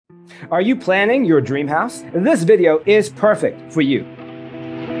Are you planning your dream house? This video is perfect for you.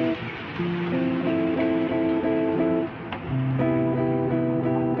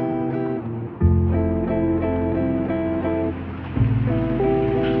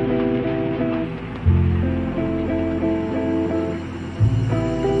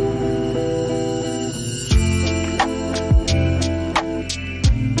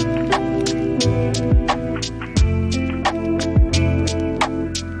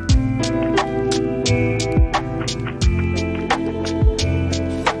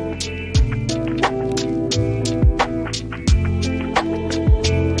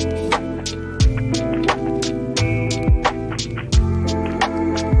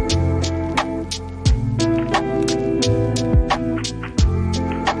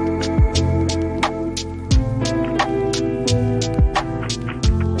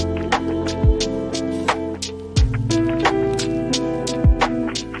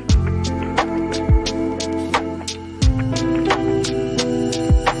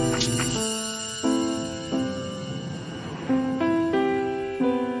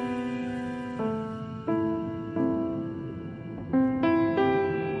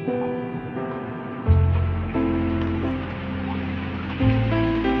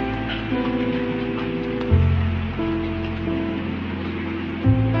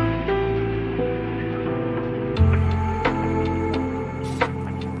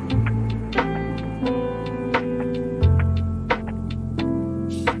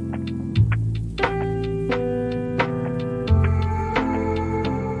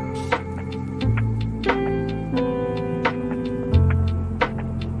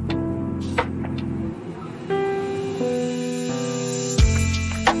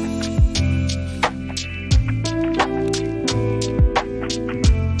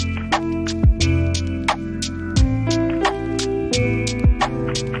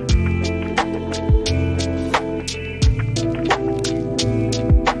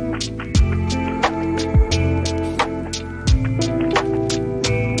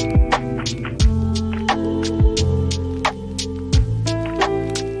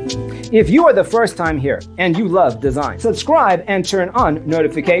 If you are the first time here and you love design, subscribe and turn on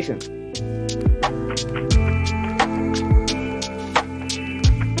notifications.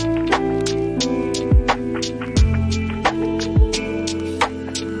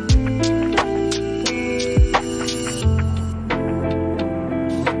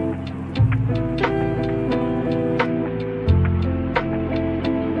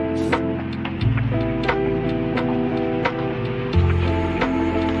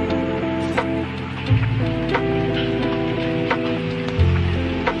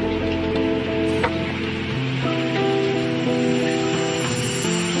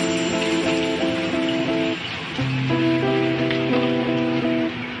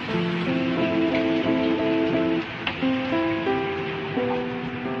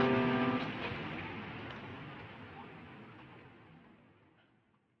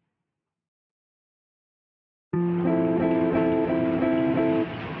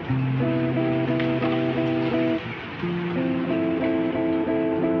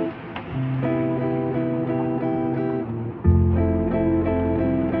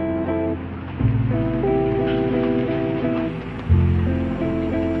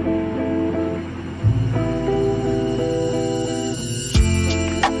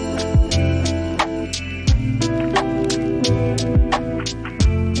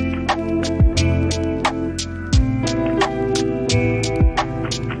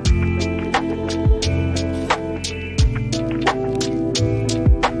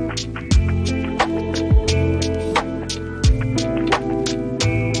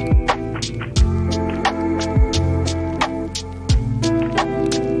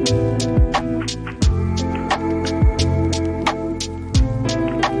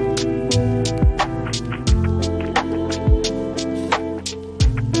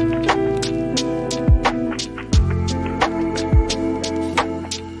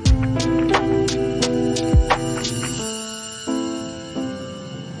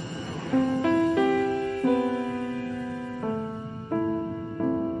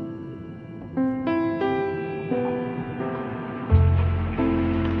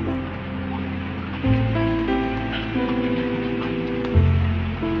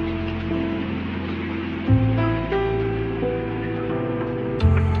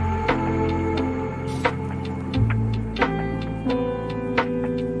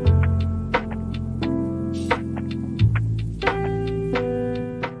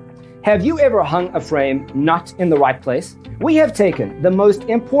 Have you ever hung a frame not in the right place? We have taken the most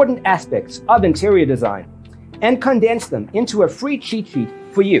important aspects of interior design and condensed them into a free cheat sheet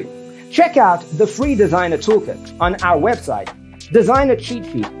for you. Check out the free designer toolkit on our website,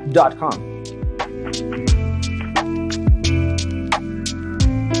 designercheatsheet.com.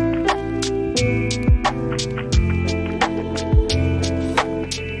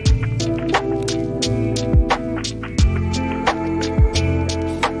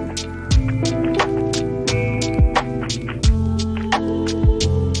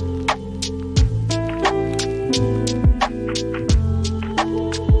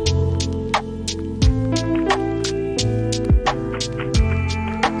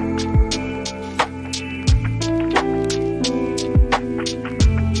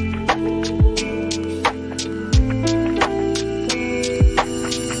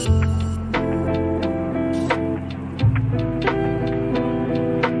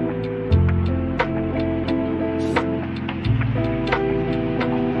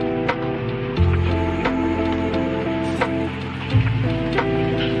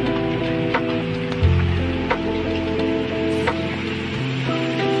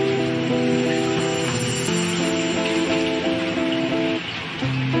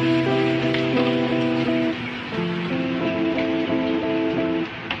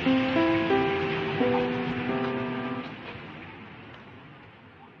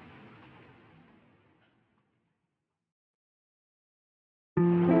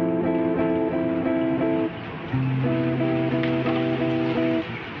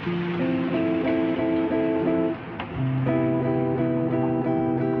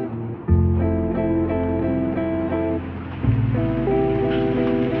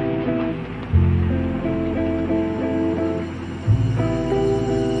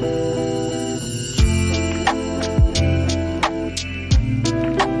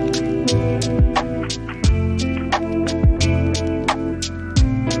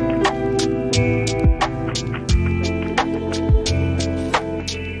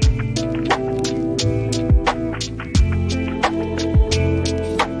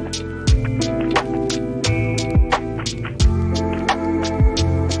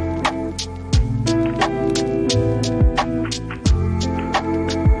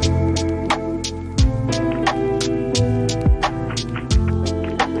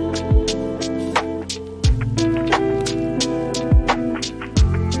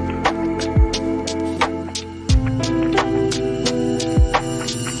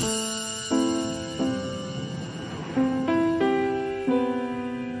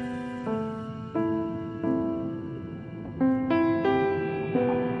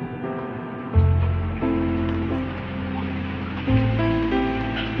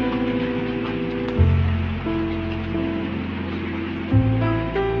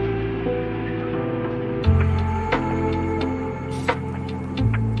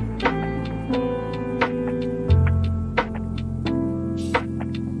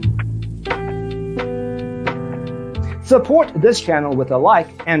 Support this channel with a like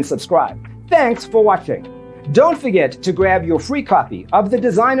and subscribe. Thanks for watching. Don't forget to grab your free copy of the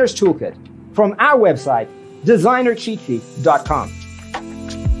Designer's Toolkit from our website, designercheatsheet.com.